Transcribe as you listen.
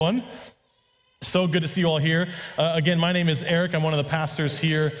One. So good to see you all here. Again, my name is Eric. I'm one of the pastors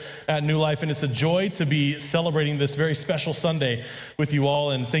here at New Life, and it's a joy to be celebrating this very special Sunday with you all.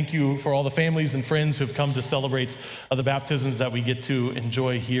 And thank you for all the families and friends who have come to celebrate the baptisms that we get to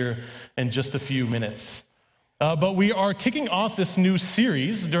enjoy here in just a few minutes. But we are kicking off this new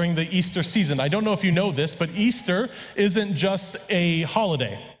series during the Easter season. I don't know if you know this, but Easter isn't just a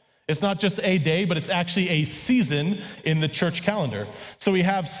holiday. It's not just a day, but it's actually a season in the church calendar. So we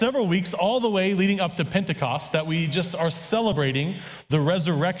have several weeks all the way leading up to Pentecost that we just are celebrating the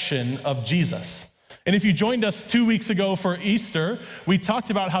resurrection of Jesus. And if you joined us 2 weeks ago for Easter, we talked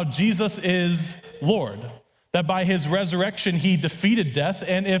about how Jesus is Lord, that by his resurrection, he defeated death.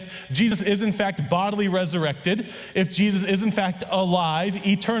 And if Jesus is in fact bodily resurrected, if Jesus is in fact alive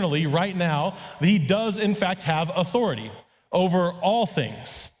eternally right now, he does in fact have authority over all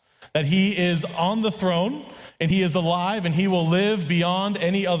things. That he is on the throne, and he is alive, and he will live beyond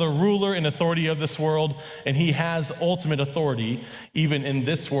any other ruler and authority of this world, and he has ultimate authority even in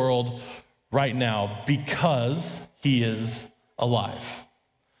this world right now because he is alive.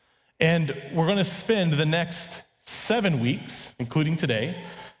 And we're going to spend the next 7 weeks, including today,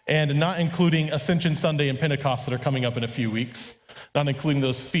 and not including Ascension Sunday and Pentecost that are coming up in a few weeks, not including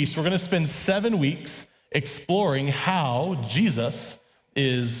those feasts. We're going to spend 7 weeks exploring how Jesus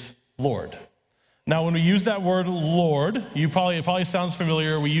is Lord. Now, when we use that word Lord, it probably sounds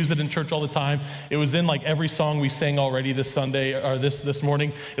familiar. We use it in church all the time. It was in like every song we sang already this Sunday or this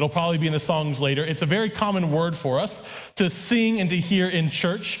morning. It'll probably be in the songs later. It's a very common word for us to sing and to hear in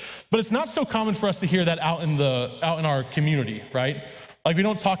church, but it's not so common for us to hear that out in our community, right? Like we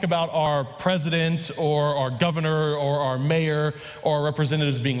don't talk about our president or our governor or our mayor or our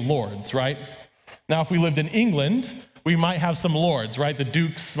representatives being lords, right? Now, if we lived in England, we might have some lords, right? The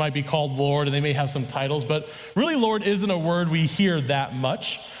dukes might be called lord, and they may have some titles, but really lord isn't a word we hear that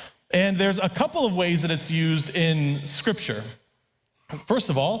much. And there's a couple of ways that it's used in Scripture. First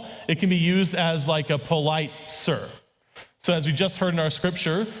of all, it can be used as like a polite sir. So as we just heard in our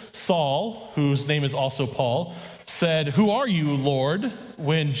Scripture, Saul, whose name is also Paul, said, "Who are you, Lord?"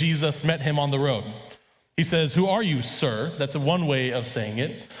 when Jesus met him on the road. He says, "Who are you, sir?" That's one way of saying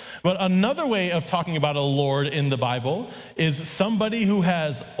it. But another way of talking about a lord in the Bible is somebody who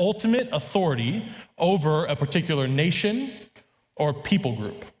has ultimate authority over a particular nation or people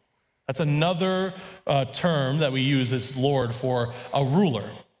group. That's another term that we use as lord for a ruler.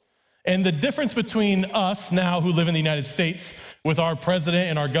 And the difference between us now who live in the United States with our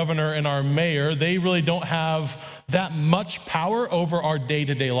president and our governor and our mayor, they really don't have that much power over our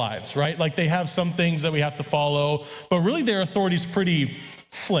day-to-day lives, right? Like they have some things that we have to follow, but really their authority is pretty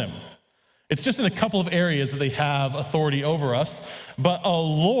slim. It's just in a couple of areas that they have authority over us, but a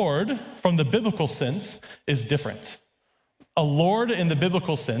lord from the biblical sense is different. A lord in the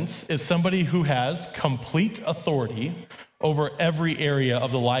biblical sense is somebody who has complete authority over every area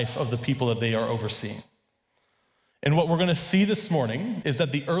of the life of the people that they are overseeing. And what we're going to see this morning is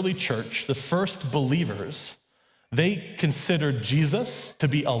that the early church, the first believers, they considered Jesus to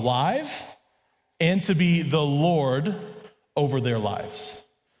be alive and to be the Lord over their lives.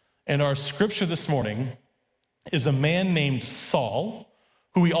 And our scripture this morning is a man named Saul,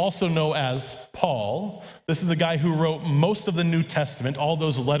 who we also know as Paul. This is the guy who wrote most of the New Testament, all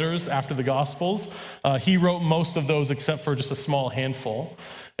those letters after the Gospels. He wrote most of those except for just a small handful.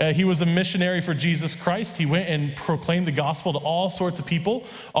 He was a missionary for Jesus Christ. He went and proclaimed the gospel to all sorts of people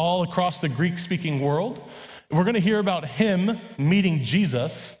all across the Greek-speaking world. We're going to hear about him meeting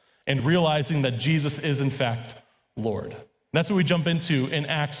Jesus and realizing that Jesus is in fact Lord. That's what we jump into in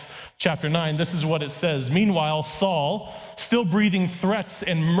Acts chapter 9. This is what it says. "Meanwhile, Saul, still breathing threats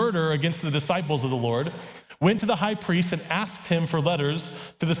and murder against the disciples of the Lord, went to the high priest and asked him for letters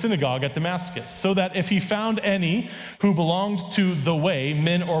to the synagogue at Damascus, so that if he found any who belonged to the way,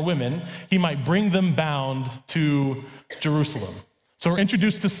 men or women, he might bring them bound to Jerusalem." So we're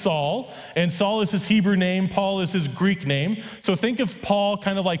introduced to Saul, and Saul is his Hebrew name, Paul is his Greek name. So think of Paul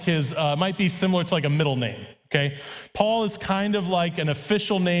kind of like his, might be similar to like a middle name. Okay, Paul is kind of like an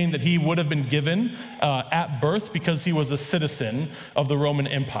official name that he would have been given at birth because he was a citizen of the Roman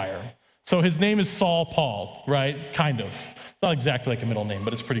Empire. So his name is Saul Paul, right? Kind of. It's not exactly like a middle name,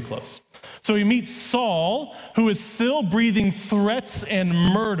 but it's pretty close. So he meets Saul, who is still breathing threats and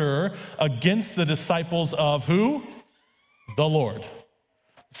murder against the disciples of who? The Lord.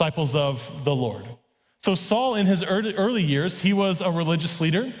 Disciples of the Lord. So Saul, in his early years, he was a religious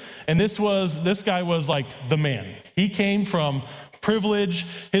leader, and this guy was like the man. He came from privilege.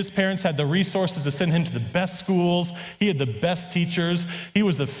 His parents had the resources to send him to the best schools. He had the best teachers. He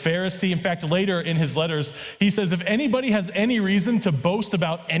was a Pharisee. In fact, later in his letters, he says, if anybody has any reason to boast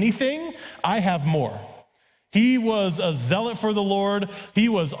about anything, I have more. He was a zealot for the Lord. He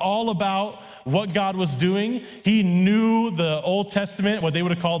was all about what God was doing. He knew the Old Testament, what they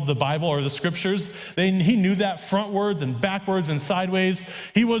would have called the Bible or the scriptures. He knew that frontwards and backwards and sideways.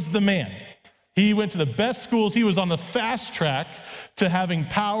 He was the man. He went to the best schools. He was on the fast track to having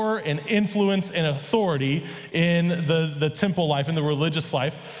power and influence and authority in the temple life, in the religious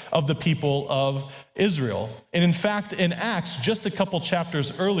life of the people of Israel. And in fact, in Acts, just a couple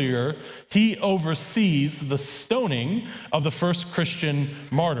chapters earlier, he oversees the stoning of the first Christian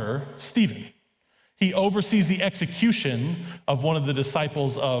martyr, Stephen. He oversees the execution of one of the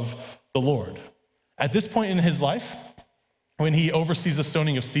disciples of the Lord. At this point in his life, when he oversees the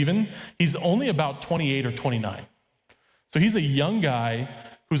stoning of Stephen, he's only about 28 or 29. So he's a young guy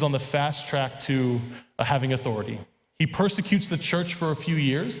who's on the fast track to having authority. He persecutes the church for a few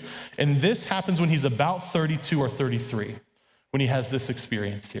years, and this happens when he's about 32 or 33, when he has this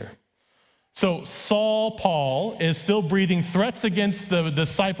experience here. So Saul, Paul, is still breathing threats against the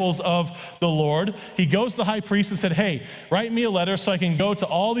disciples of the Lord. He goes to the high priest and said, hey, write me a letter so I can go to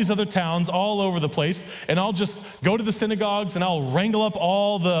all these other towns all over the place, and I'll just go to the synagogues and I'll wrangle up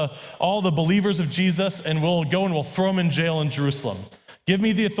all the believers of Jesus, and we'll go and we'll throw them in jail in Jerusalem. Give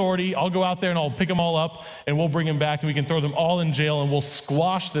me the authority. I'll go out there and I'll pick them all up and we'll bring them back and we can throw them all in jail and we'll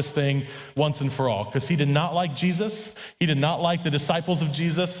squash this thing once and for all. Because he did not like Jesus. He did not like the disciples of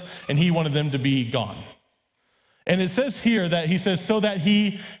Jesus, and he wanted them to be gone. And it says here that he says, so that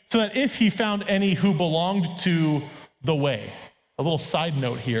if he found any who belonged to the way. A little side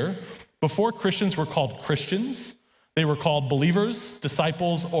note here. Before Christians were called Christians, they were called believers,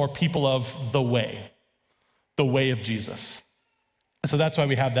 disciples, or people of the way of Jesus. So that's why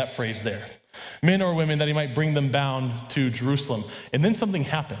we have that phrase there. Men or women, that he might bring them bound to Jerusalem. And then something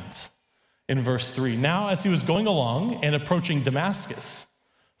happens in verse 3. Now, as he was going along and approaching Damascus,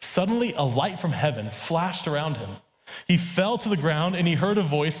 suddenly a light from heaven flashed around him. He fell to the ground and he heard a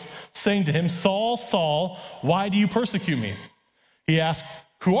voice saying to him, Saul, Saul, why do you persecute me? He asked,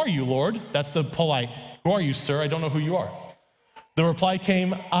 who are you, Lord? That's the polite, who are you, sir? I don't know who you are. The reply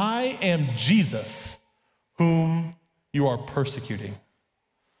came, I am Jesus, whom you are persecuting.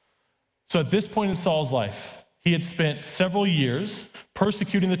 So at this point in Saul's life, he had spent several years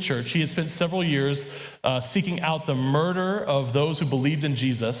persecuting the church. He had spent several years seeking out the murder of those who believed in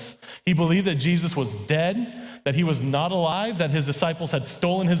Jesus. He believed that Jesus was dead, that he was not alive, that his disciples had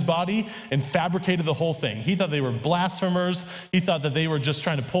stolen his body and fabricated the whole thing. He thought they were blasphemers. He thought that they were just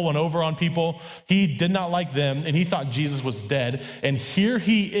trying to pull one over on people. He did not like them, and he thought Jesus was dead. And here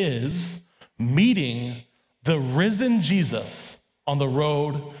he is meeting the risen Jesus on the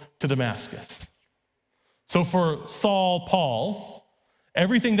road to Damascus. So for Saul, Paul,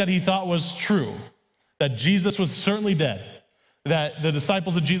 everything that he thought was true, that Jesus was certainly dead, that the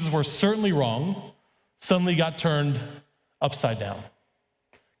disciples of Jesus were certainly wrong, suddenly got turned upside down.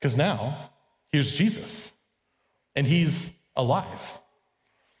 Because now, here's Jesus, and he's alive.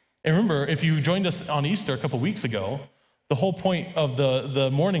 And remember, if you joined us on Easter a couple weeks ago, the whole point of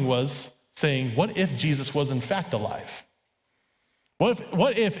the morning was saying, what if Jesus was in fact alive?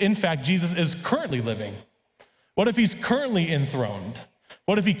 What if in fact Jesus is currently living? What if he's currently enthroned?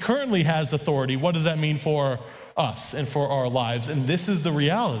 What if he currently has authority? What does that mean for us and for our lives? And this is the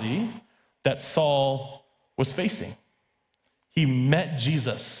reality that Saul was facing. He met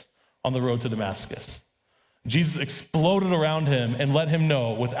Jesus on the road to Damascus. Jesus exploded around him and let him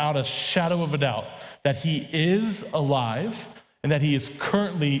know without a shadow of a doubt that he is alive and that he is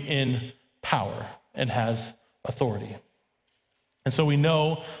currently in power and has authority. And so we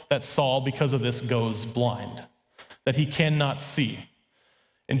know that Saul, because of this, goes blind, that he cannot see.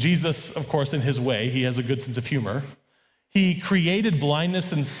 And Jesus, of course, in his way, he has a good sense of humor. He created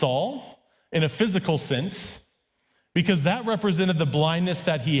blindness in Saul in a physical sense because that represented the blindness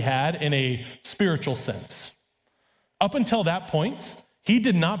that he had in a spiritual sense. Up until that point, he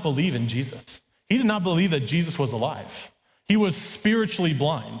did not believe in Jesus. He did not believe that Jesus was alive. He was spiritually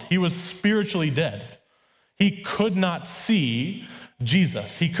blind. He was spiritually dead. He could not see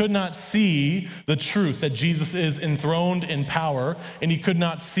Jesus. He could not see the truth that Jesus is enthroned in power, and he could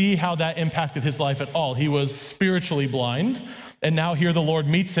not see how that impacted his life at all. He was spiritually blind, and now here the Lord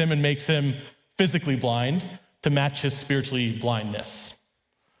meets him and makes him physically blind to match his spiritually blindness.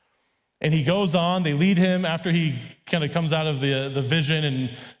 And he goes on, they lead him after he kind of comes out of the vision and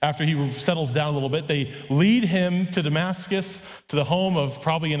after he settles down a little bit, they lead him to Damascus, to the home of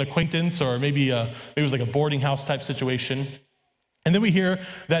probably an acquaintance or maybe it was like a boarding house type situation. And then we hear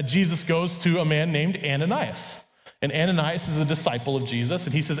that Jesus goes to a man named Ananias. And Ananias is a disciple of Jesus.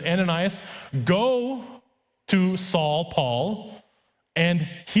 And he says, Ananias, go to Saul, Paul, and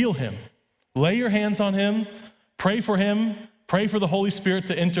heal him. Lay your hands on him, pray for the Holy Spirit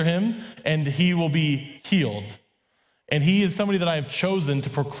to enter him, and he will be healed. And he is somebody that I have chosen to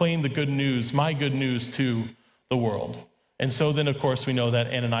proclaim the good news, my good news to the world. And so then, of course, we know that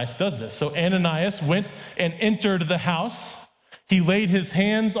Ananias does this. So Ananias went and entered the house. He laid his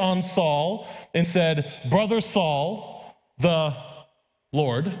hands on Saul and said, Brother Saul, the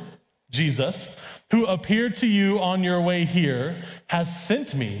Lord, Jesus, who appeared to you on your way here, has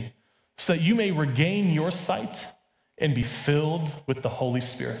sent me so that you may regain your sight and be filled with the Holy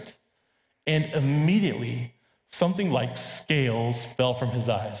Spirit. And immediately, something like scales fell from his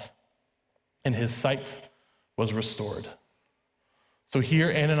eyes, and his sight was restored. So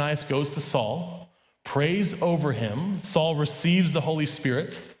here Ananias goes to Saul, prays over him. Saul receives the Holy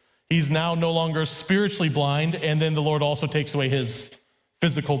Spirit. He's now no longer spiritually blind, and then the Lord also takes away his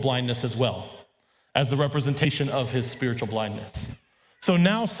physical blindness as well, as a representation of his spiritual blindness. So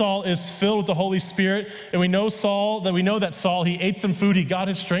now Saul is filled with the Holy Spirit, and we know that Saul, he ate some food, he got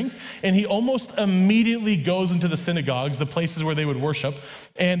his strength, and he almost immediately goes into the synagogues, the places where they would worship,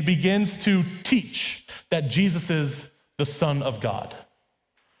 and begins to teach that Jesus is the Son of God.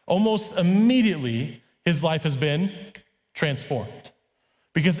 Almost immediately, his life has been transformed.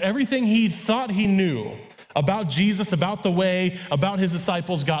 Because everything he thought he knew about Jesus, about the way, about his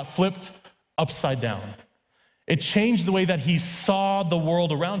disciples got flipped upside down. It changed the way that he saw the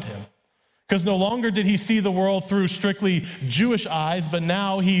world around him. Because no longer did he see the world through strictly Jewish eyes, but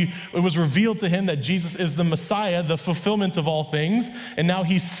now it was revealed to him that Jesus is the Messiah, the fulfillment of all things, and now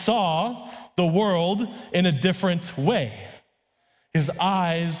he saw the world in a different way. His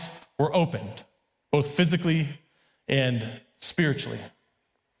eyes were opened, both physically and spiritually.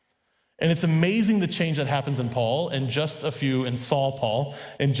 And it's amazing the change that happens in Saul Paul in just a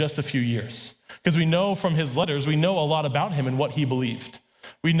few years. Because we know from his letters, we know a lot about him and what he believed.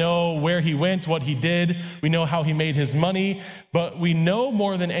 We know where he went, what he did. We know how he made his money. But we know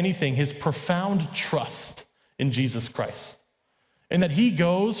more than anything his profound trust in Jesus Christ. And that he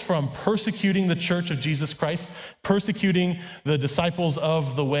goes from persecuting the church of Jesus Christ, persecuting the disciples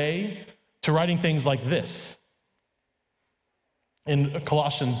of the way, to writing things like this in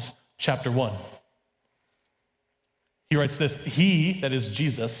Colossians chapter 1. He writes this, he, that is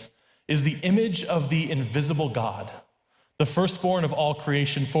Jesus, is the image of the invisible God, the firstborn of all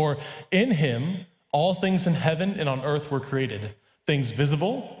creation. For in him, all things in heaven and on earth were created, things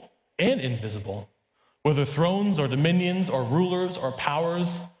visible and invisible, whether thrones or dominions or rulers or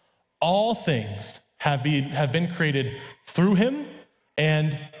powers, all things have been created through him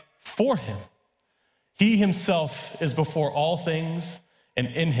and for him. He himself is before all things, and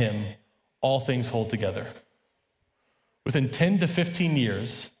in him all things hold together. Within 10 to 15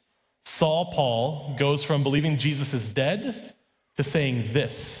 years, Saul Paul goes from believing Jesus is dead to saying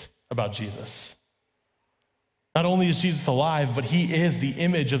this about Jesus. Not only is Jesus alive, but he is the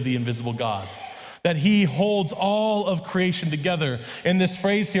image of the invisible God, that he holds all of creation together. And this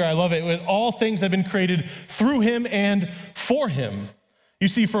phrase here, I love it, all things have been created through him and for him. You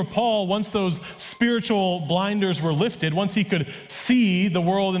see, for Paul, once those spiritual blinders were lifted, once he could see the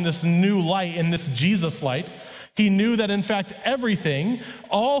world in this new light, in this Jesus light, he knew that in fact everything,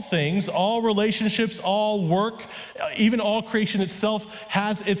 all things, all relationships, all work, even all creation itself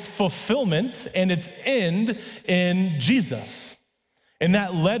has its fulfillment and its end in Jesus. And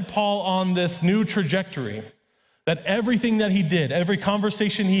that led Paul on this new trajectory, that everything that he did, every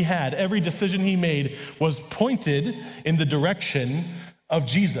conversation he had, every decision he made was pointed in the direction of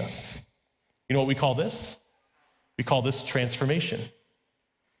Jesus. You know what we call this? We call this transformation.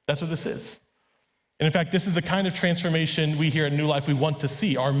 That's what this is. And in fact, this is the kind of transformation we here at New Life we want to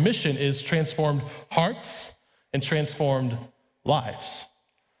see. Our mission is transformed hearts and transformed lives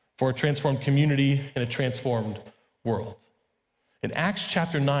for a transformed community and a transformed world. In Acts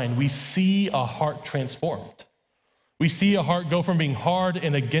chapter 9, we see a heart transformed. We see a heart go from being hard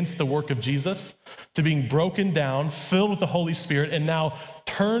and against the work of Jesus to being broken down, filled with the Holy Spirit, and now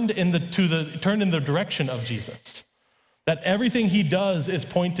turned in the direction of Jesus. That everything he does is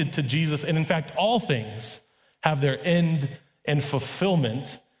pointed to Jesus, and in fact, all things have their end and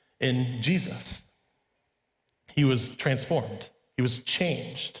fulfillment in Jesus. He was transformed. He was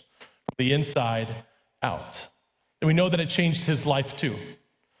changed from the inside out. And we know that it changed his life too.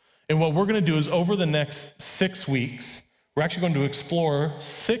 And what we're going to do is over the next 6 weeks, we're actually going to explore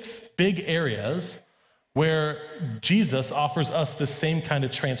 6 big areas where Jesus offers us the same kind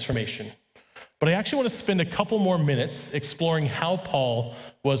of transformation. But I actually want to spend a couple more minutes exploring how Paul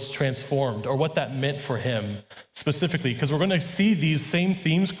was transformed or what that meant for him specifically, because we're going to see these same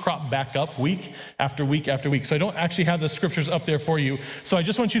themes crop back up week after week after week. So I don't actually have the scriptures up there for you. So I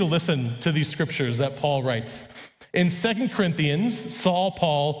just want you to listen to these scriptures that Paul writes. In 2 Corinthians,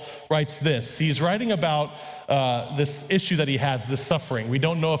 Paul writes this. He's writing about this issue that he has, this suffering. We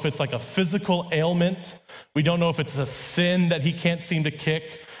don't know if it's like a physical ailment. We don't know if it's a sin that he can't seem to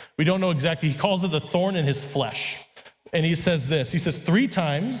kick. We don't know exactly. He calls it the thorn in his flesh. And he says this. He says, 3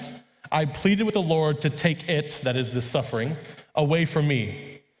 times I pleaded with the Lord to take it, that is this suffering, away from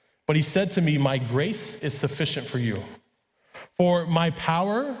me. But he said to me, my grace is sufficient for you. For my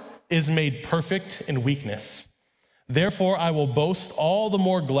power is made perfect in weakness. Therefore, I will boast all the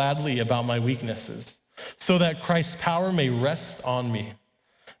more gladly about my weaknesses, so that Christ's power may rest on me.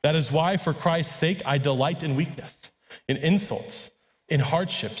 That is why, for Christ's sake, I delight in weakness, in insults, in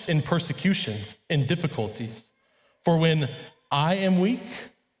hardships, in persecutions, in difficulties. For when I am weak,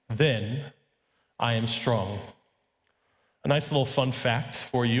 then I am strong. A nice little fun fact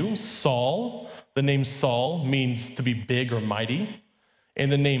for you. Saul, the name Saul means to be big or mighty, and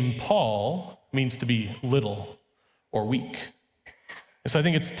the name Paul means to be little or weak. And so I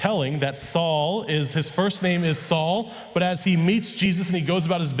think it's telling that his first name is Saul, but as he meets Jesus and he goes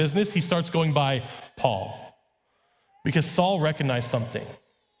about his business, he starts going by Paul. Because Saul recognized something.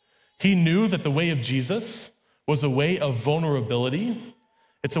 He knew that the way of Jesus was a way of vulnerability.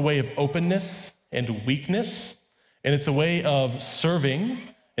 It's a way of openness and weakness. And it's a way of serving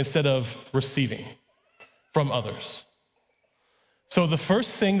instead of receiving from others. So the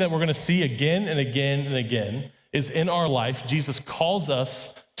first thing that we're going to see again and again and again is in our life, Jesus calls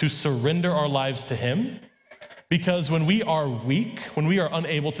us to surrender our lives to him. Because when we are weak, when we are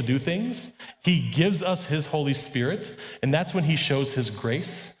unable to do things, he gives us his Holy Spirit, and that's when he shows his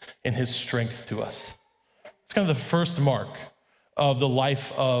grace and his strength to us. It's kind of the first mark of the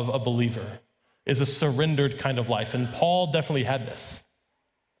life of a believer, is a surrendered kind of life, and Paul definitely had this.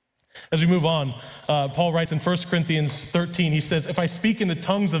 As we move on, Paul writes in 1 Corinthians 13, he says, if I speak in the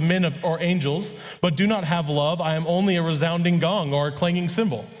tongues of men or angels, but do not have love, I am only a resounding gong or a clanging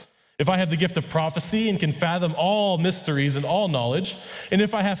cymbal. If I have the gift of prophecy and can fathom all mysteries and all knowledge, and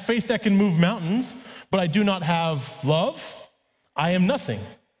if I have faith that can move mountains, but I do not have love, I am nothing.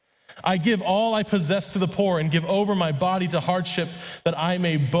 I give all I possess to the poor and give over my body to hardship that I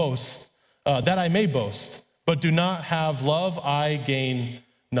may boast, but do not have love, I gain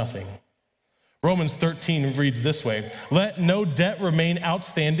nothing. Romans 13 reads this way, let no debt remain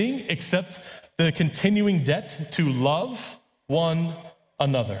outstanding except the continuing debt to love one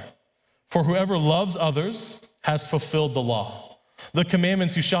another. For whoever loves others has fulfilled the law. The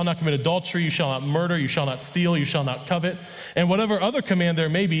commandments, you shall not commit adultery, you shall not murder, you shall not steal, you shall not covet, and whatever other command there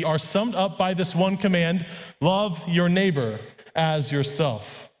may be are summed up by this one command, love your neighbor as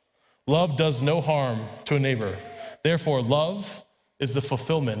yourself. Love does no harm to a neighbor. Therefore, love is the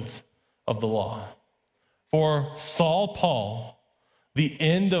fulfillment of the law. For Paul, the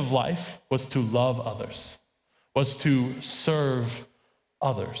end of life was to love others, was to serve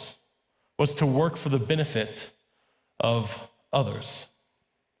others, was to work for the benefit of others.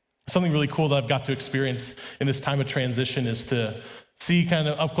 Something really cool that I've got to experience in this time of transition is to see kind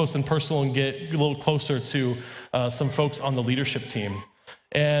of up close and personal and get a little closer to some folks on the leadership team.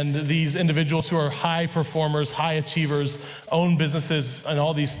 And these individuals who are high performers, high achievers, own businesses and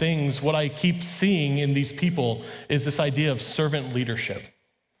all these things, what I keep seeing in these people is this idea of servant leadership.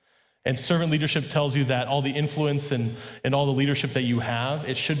 And servant leadership tells you that all the influence and all the leadership that you have,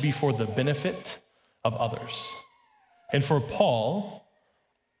 it should be for the benefit of others. And for Paul,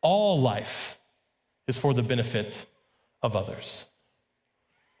 all life is for the benefit of others.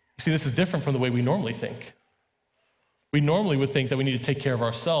 You see, this is different from the way we normally think. We normally would think that we need to take care of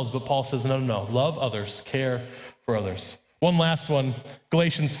ourselves, but Paul says, no, love others, care for others. One last one,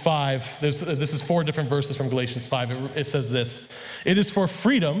 Galatians 5. This is 4 different verses from Galatians 5. It says this, it is for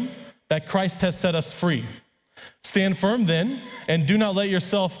freedom that Christ has set us free. Stand firm then, and do not let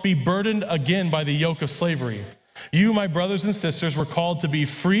yourself be burdened again by the yoke of slavery. You, my brothers and sisters, were called to be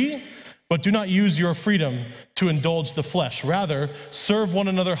free, but do not use your freedom to indulge the flesh. Rather, serve one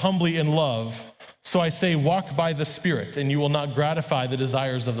another humbly in love. So I say, walk by the Spirit, and you will not gratify the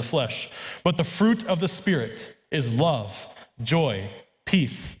desires of the flesh. But the fruit of the Spirit is love, joy,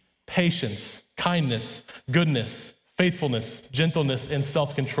 peace, patience, kindness, goodness, faithfulness, gentleness, and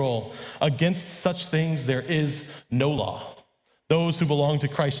self-control. Against such things there is no law. Those who belong to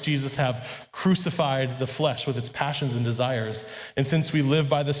Christ Jesus have crucified the flesh with its passions and desires. And since we live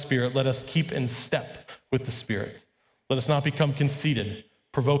by the Spirit, let us keep in step with the Spirit. Let us not become conceited,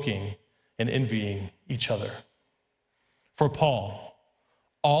 provoking, and envying each other. For Paul,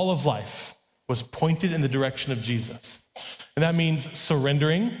 all of life was pointed in the direction of Jesus. And that means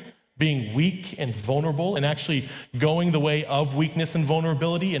surrendering, being weak and vulnerable, and actually going the way of weakness and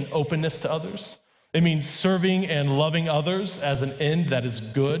vulnerability and openness to others. It means serving and loving others as an end that is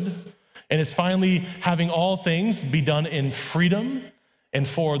good. And it's finally having all things be done in freedom and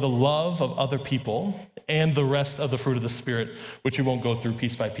for the love of other people and the rest of the fruit of the Spirit, which we won't go through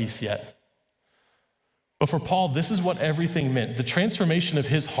piece by piece yet. But for Paul, this is what everything meant. The transformation of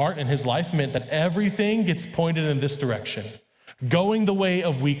his heart and his life meant that everything gets pointed in this direction. Going the way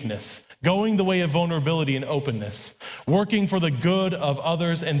of weakness, going the way of vulnerability and openness, working for the good of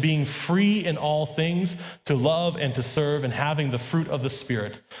others and being free in all things to love and to serve and having the fruit of the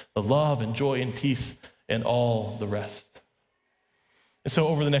Spirit, the love and joy and peace and all the rest. And so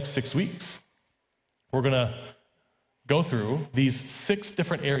over the next 6 weeks, we're gonna go through these 6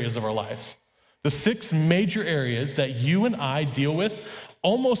 different areas of our lives. The 6 major areas that you and I deal with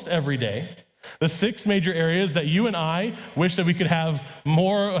almost every day. The 6 major areas that you and I wish that we could have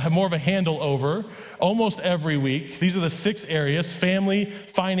more of a handle over almost every week. These are the 6 areas: family,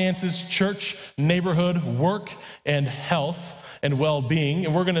 finances, church, neighborhood, work, and health and well-being.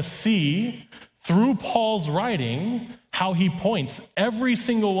 And we're gonna see through Paul's writing how he points every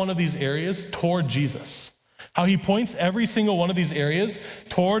single one of these areas toward Jesus. How he points every single one of these areas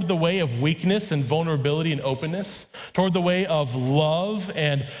toward the way of weakness and vulnerability and openness, toward the way of love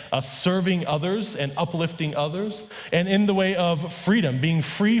and serving others and uplifting others, and in the way of freedom, being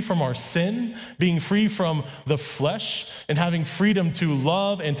free from our sin, being free from the flesh, and having freedom to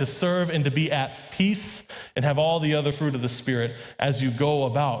love and to serve and to be at peace and have all the other fruit of the Spirit as you go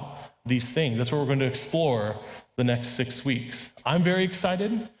about these things. That's what we're going to explore the next 6 weeks. I'm very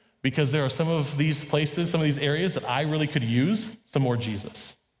excited, because there are some of these places, some of these areas that I really could use some more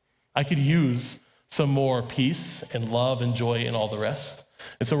Jesus. I could use some more peace and love and joy and all the rest.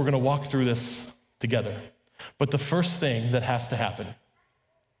 And so we're gonna walk through this together. But the first thing that has to happen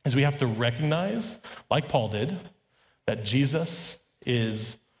is we have to recognize, like Paul did, that Jesus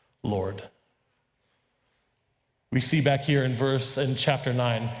is Lord. We see back here in chapter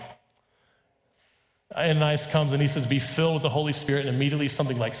 9, Ananias comes and he says, "Be filled with the Holy Spirit," and immediately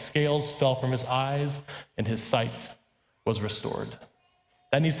something like scales fell from his eyes and his sight was restored.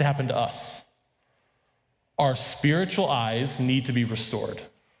 That needs to happen to us. Our spiritual eyes need to be restored.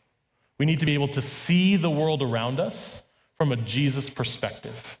 We need to be able to see the world around us from a Jesus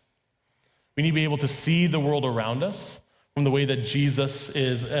perspective. We need to be able to see the world around us from the way that Jesus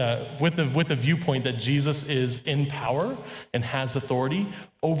is, with the viewpoint that Jesus is in power and has authority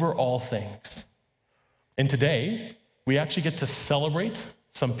over all things. And today, we actually get to celebrate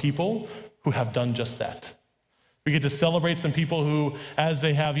some people who have done just that. We get to celebrate some people who, as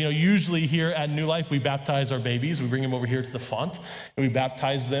they have, usually here at New Life, we baptize our babies. We bring them over here to the font, and we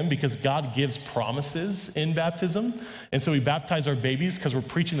baptize them because God gives promises in baptism. And so we baptize our babies because we're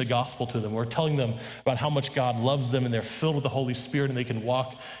preaching the gospel to them. We're telling them about how much God loves them, and they're filled with the Holy Spirit, and they can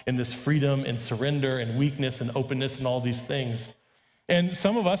walk in this freedom and surrender and weakness and openness and all these things. And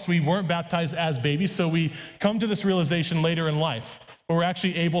some of us, we weren't baptized as babies, so we come to this realization later in life, where we're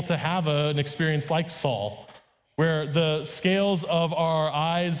actually able to have an experience like Saul, where the scales of our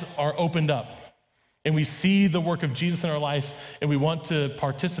eyes are opened up, and we see the work of Jesus in our life, and we want to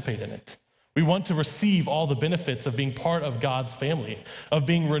participate in it. We want to receive all the benefits of being part of God's family, of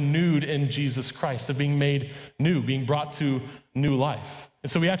being renewed in Jesus Christ, of being made new, being brought to new life. And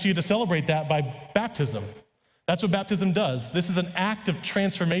so we actually get to celebrate that by baptism. That's what baptism does. This is an act of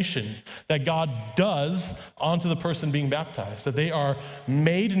transformation that God does onto the person being baptized, that they are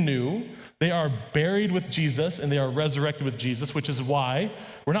made new, they are buried with Jesus, and they are resurrected with Jesus, which is why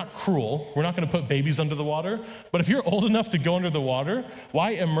we're not cruel. We're not going to put babies under the water. But if you're old enough to go under the water, why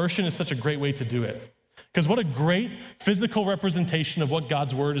immersion is such a great way to do it. Because what a great physical representation of what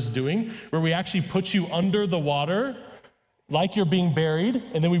God's word is doing, where we actually put you under the water like you're being buried,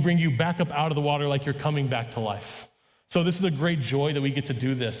 and then we bring you back up out of the water like you're coming back to life. So this is a great joy that we get to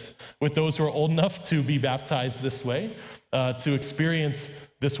do this with those who are old enough to be baptized this way, to experience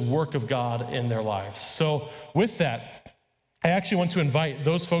this work of God in their lives. So with that, I actually want to invite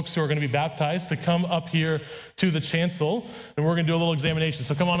those folks who are going to be baptized to come up here to the chancel, and we're going to do a little examination.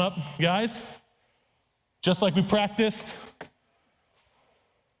 So come on up, guys. Just like we practiced.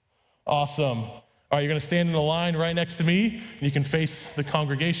 Awesome. All right, you're going to stand in the line right next to me, and you can face the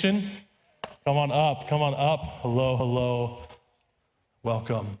congregation. Come on up, come on up. Hello, hello.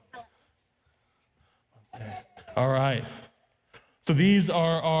 Welcome. All right. So these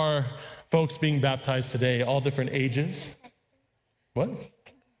are our folks being baptized today, all different ages. What?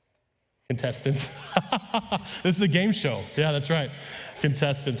 Contestants. This is the game show. Yeah, that's right.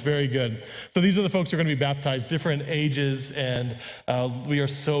 Contestants, very good. So these are the folks who are going to be baptized, different ages, and we are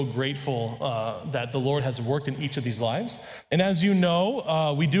so grateful that the Lord has worked in each of these lives. And as you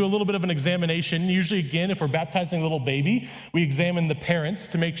know, we do a little bit of an examination. Usually, again, if we're baptizing a little baby, we examine the parents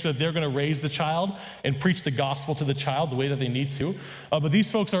to make sure that they're going to raise the child and preach the gospel to the child the way that they need to. But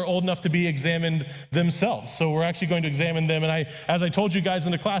these folks are old enough to be examined themselves. So we're actually going to examine them. And as I told you guys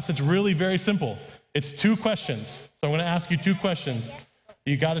in the class, it's really very simple. It's 2 questions. So I'm going to ask you 2 questions.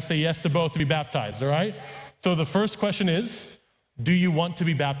 You got to say yes to both to be baptized, all right? So the first question is, do you want to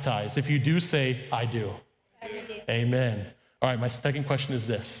be baptized? If you do, say, I do. Amen. All right, my second question is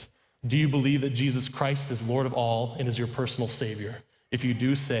this. Do you believe that Jesus Christ is Lord of all and is your personal Savior? If you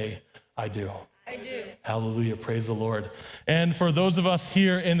do, say, I do. I do. Hallelujah, praise the Lord. And for those of us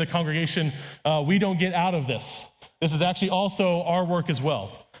here in the congregation, we don't get out of this. This is actually also our work as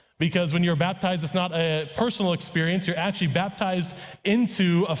well. Because when you're baptized, it's not a personal experience. You're actually baptized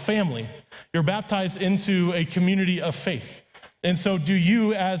into a family. You're baptized into a community of faith. And so do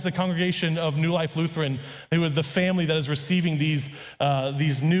you, as the congregation of New Life Lutheran, who is the family that is receiving these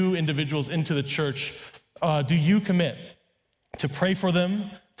new individuals into the church, do you commit to pray for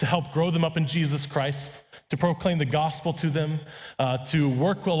them, to help grow them up in Jesus Christ, to proclaim the gospel to them, to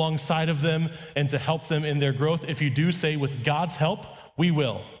work alongside of them, and to help them in their growth? If you do, say, with God's help, we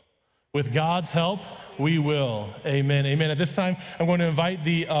will. With God's help, we will. Amen, amen. At this time, I'm going to invite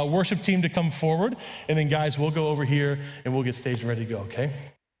the worship team to come forward. And then, guys, we'll go over here and we'll get staged and ready to go, okay?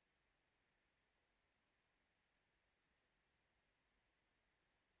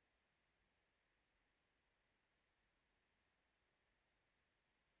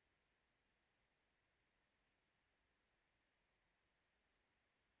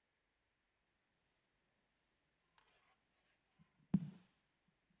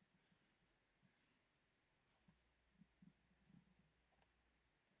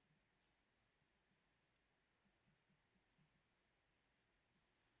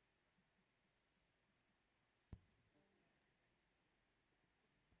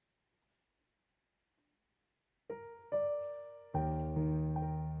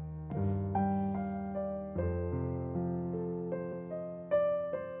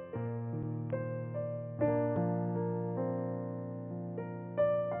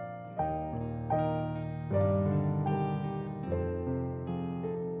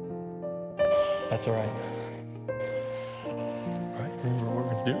 That's all right. All right, remember what we're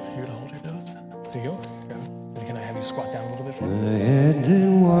going to do? You're going to hold your nose. There you go. And can I have you squat down a little bit for me? The head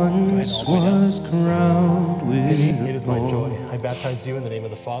that once was crowned with It is my joy. I baptize you in the name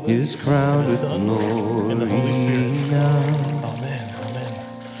of the Father, is crowned and the with Son, glory and the Holy Spirit. now. Amen, amen.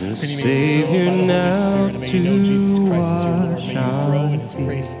 The Can you Savior make now you feel by the Holy Spirit? And may you know Jesus Christ is your Lord. wash May you grow in our His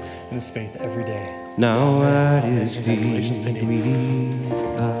grace and His faith every day. now at His feet Congratulations, Penny. we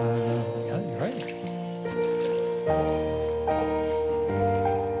bow. Yeah, you're right.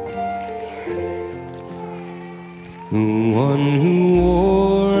 The one who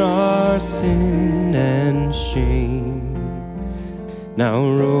wore our sin and shame, now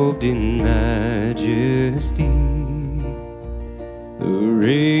robed in majesty, the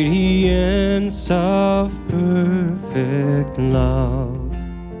radiance of perfect love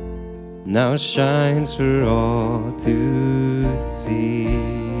now shines for all to see.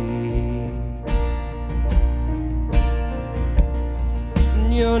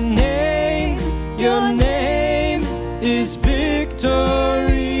 Your name is victory.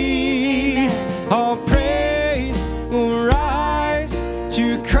 All praise will rise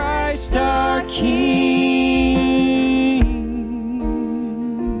to Christ our King.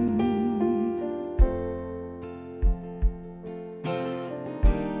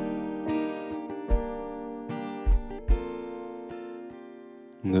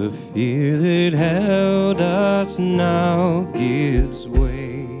 The fear that held us now gives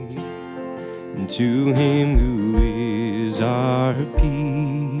way to Him who is our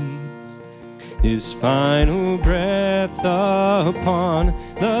peace. His final breath upon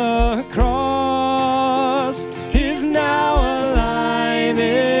the cross is now alive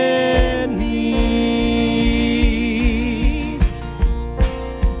in me.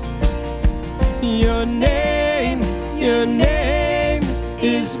 Your name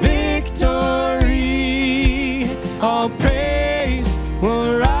is victory. All praise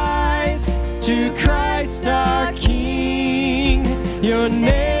will rise to Christ our King. Your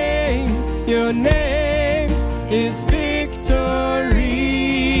name is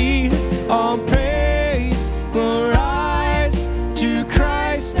victory. All praise will rise to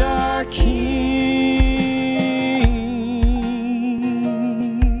Christ our King.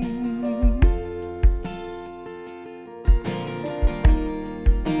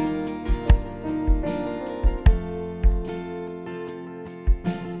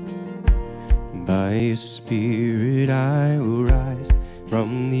 Spirit I will rise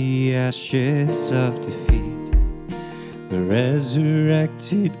from the ashes of defeat. The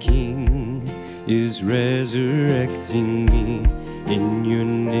resurrected King is resurrecting me. In your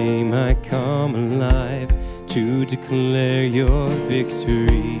name I come alive to declare your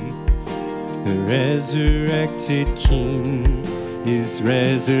victory. The resurrected King is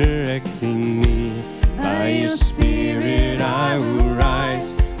resurrecting me. By your Spirit I will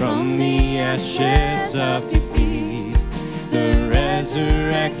rise from the ashes of defeat. The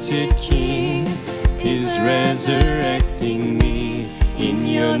resurrected King is resurrecting me. In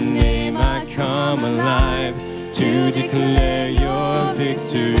your name I come alive to declare your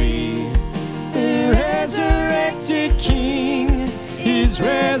victory. The resurrected King is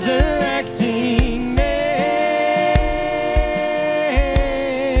resurrecting me.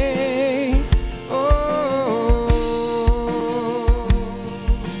 Oh.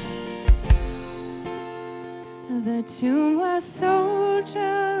 The tomb where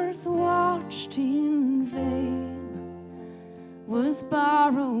soldiers watched in vain was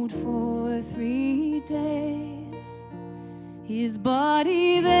borrowed for 3 days. His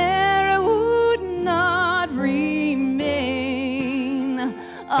body there would not remain.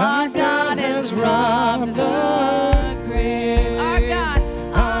 Our God has robbed the grave.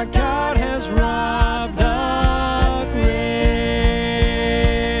 Our God has robbed the grave.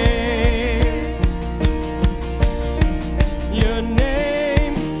 Your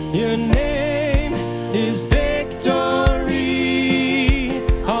name is victory.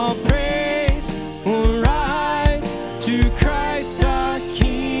 All praise will rise to Christ our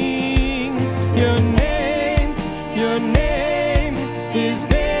King. Your name is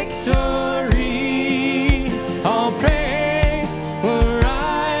victory. All praise will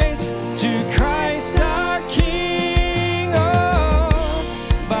rise to Christ our King. Oh,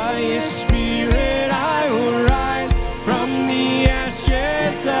 by His Spirit I will rise from the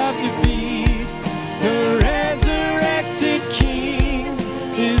ashes of defeat. The resurrected King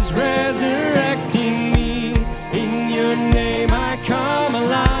is resurrecting me. In your name I come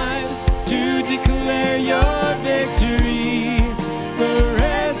alive to declare your victory. The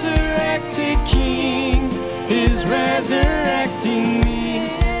resurrected King is resurrecting me.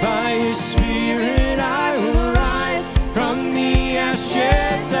 By your Spirit I will rise from the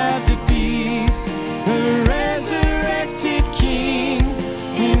ashes of defeat. The resurrected King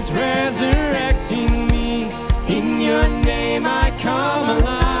is resurrecting me. In your name I come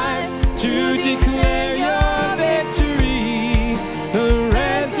alive to declare your victory. The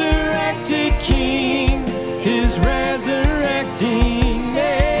resurrected King is resurrecting me.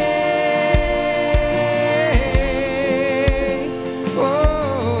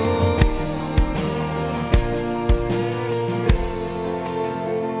 Oh.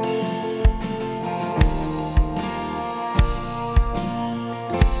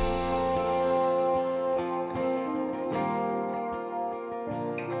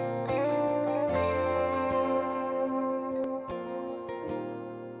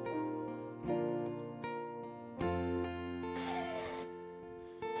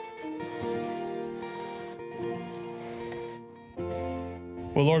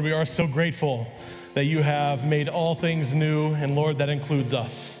 Well, Lord, we are so grateful that you have made all things new, and Lord, that includes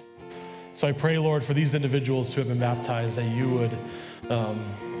us. So I pray, Lord, for these individuals who have been baptized, that you would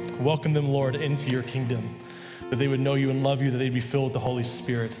welcome them, Lord, into your kingdom, that they would know you and love you, that they'd be filled with the Holy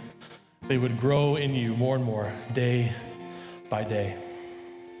Spirit. They would grow in you more and more, day by day.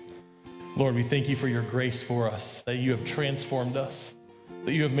 Lord, we thank you for your grace for us, that you have transformed us,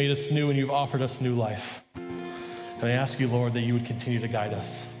 that you have made us new, and you've offered us new life. And I ask you, Lord, that you would continue to guide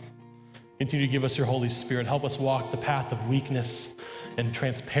us. Continue to give us your Holy Spirit. Help us walk the path of weakness and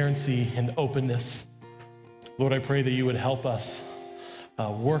transparency and openness. Lord, I pray that you would help us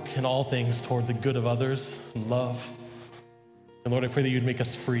work in all things toward the good of others and love. And Lord, I pray that you'd make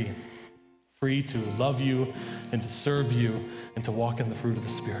us free to love you and to serve you and to walk in the fruit of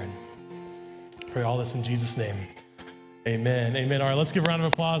the Spirit. I pray all this in Jesus' name. Amen. Amen. All right, let's give a round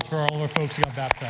of applause for all of our folks who got baptized.